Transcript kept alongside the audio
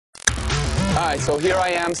right, so here I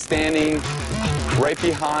am standing right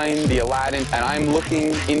behind the Aladdin, and I'm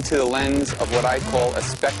looking into the lens of what I call a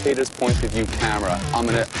spectator's point of view camera. I'm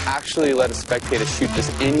going to actually let a spectator shoot this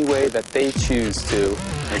any way that they choose to.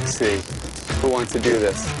 Let's see. Who wants to do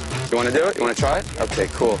this? You want to do it? You want to try it? Okay,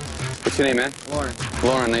 cool. What's your name, man? Lauren.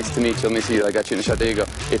 Lauren, nice to meet you. Let me see you. I got you in the shot. There you go.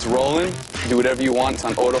 It's rolling. Do whatever you want. It's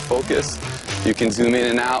on autofocus. You can zoom in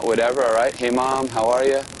and out, whatever, all right? Hey, Mom, how are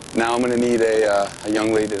you? Now I'm going to need a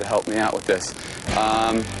young lady to help me out with this.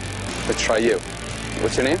 Let's try you.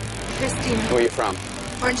 What's your name? Christine. Where are you from?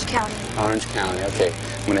 Orange County. Orange County, okay.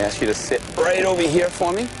 I'm going to ask you to sit right over here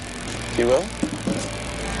for me, if you will.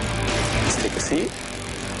 Let's take a seat.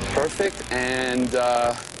 Perfect. And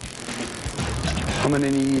I'm going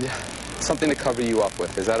to need something to cover you up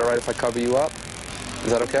with. Is that all right if I cover you up? Is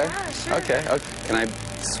that okay? Yeah, sure. Okay. Can I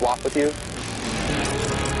swap with you?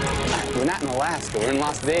 We're not in Alaska. We're in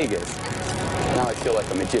Las Vegas. Now I feel like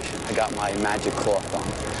a magician. I got my magic cloth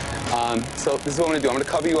on. So this is what I'm going to do. I'm going to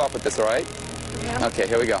cover you up with this, all right? Yeah. Okay,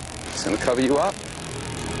 here we go. Just going to cover you up.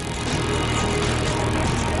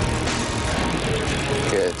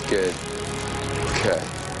 Good, good. Okay.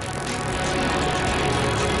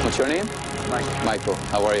 What's your name? Michael. Michael.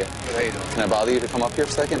 How are you? How you doing? Can I bother you to come up here a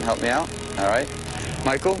second? Help me out? All right.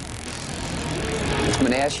 Michael, I'm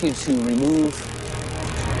going to ask you to remove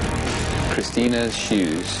Christina's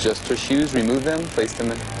shoes. Just her shoes. Remove them. Place them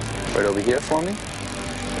right over here for me.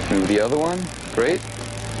 Remove the other one. Great.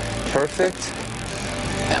 Perfect.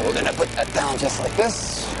 And we're going to put that down just like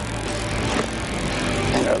this.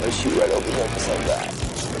 And our other shoe right over here just like that.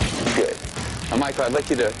 Good. Now, Michael, I'd like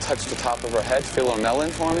you to touch the top of her head. Feel her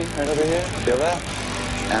melon for me right over here. Feel that?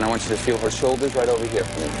 And I want you to feel her shoulders right over here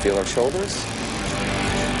for me. Feel her shoulders.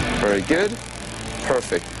 Very good.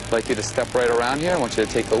 Perfect. I'd like you to step right around here. I want you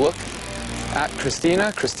to take a look at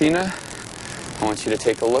Christina. Christina, I want you to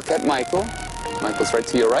take a look at Michael. Michael's right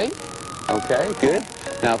to your right. Okay, good.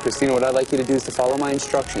 Now, Christina, what I'd like you to do is to follow my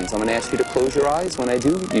instructions. I'm going to ask you to close your eyes. When I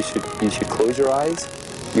do, you should close your eyes.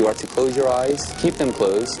 You are to close your eyes. Keep them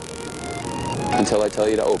closed until I tell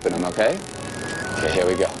you to open them, okay? Okay, here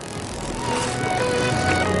we go.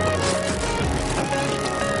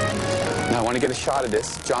 Now, I want to get a shot of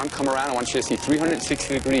this. John, come around. I want you to see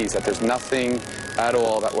 360 degrees, that there's nothing at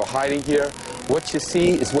all that we're hiding here. What you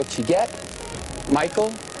see is what you get.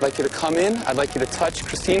 Michael, I'd like you to come in. I'd like you to touch.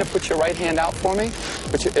 Christina, put your right hand out for me.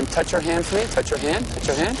 And touch her hand for me. Touch her hand. Touch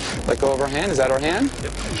her hand. Let go of her hand. Is that her hand?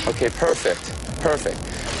 Yep. Okay, perfect. Perfect.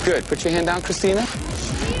 Good. Put your hand down, Christina.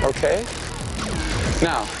 Okay.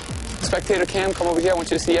 Now, spectator cam, come over here. I want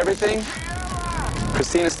you to see everything.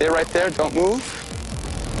 Christina, stay right there. Don't move.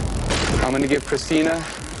 I'm going to give Christina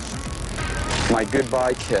my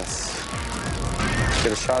goodbye kiss.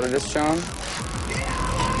 Get a shot of this, John.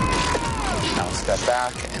 Now step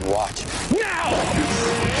back and watch. Now!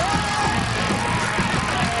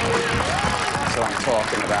 That's what I'm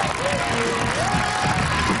talking about.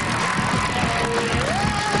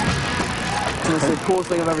 That's the coolest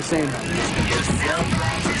thing I've ever seen.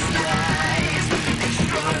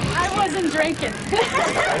 I wasn't drinking.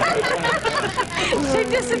 She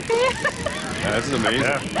disappeared. Yeah, this is amazing.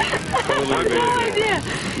 Yeah. Totally amazing. No idea.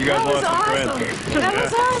 You guys lost some friends. That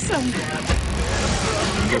was awesome.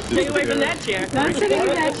 Stay away from that chair. Not sitting in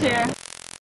that chair.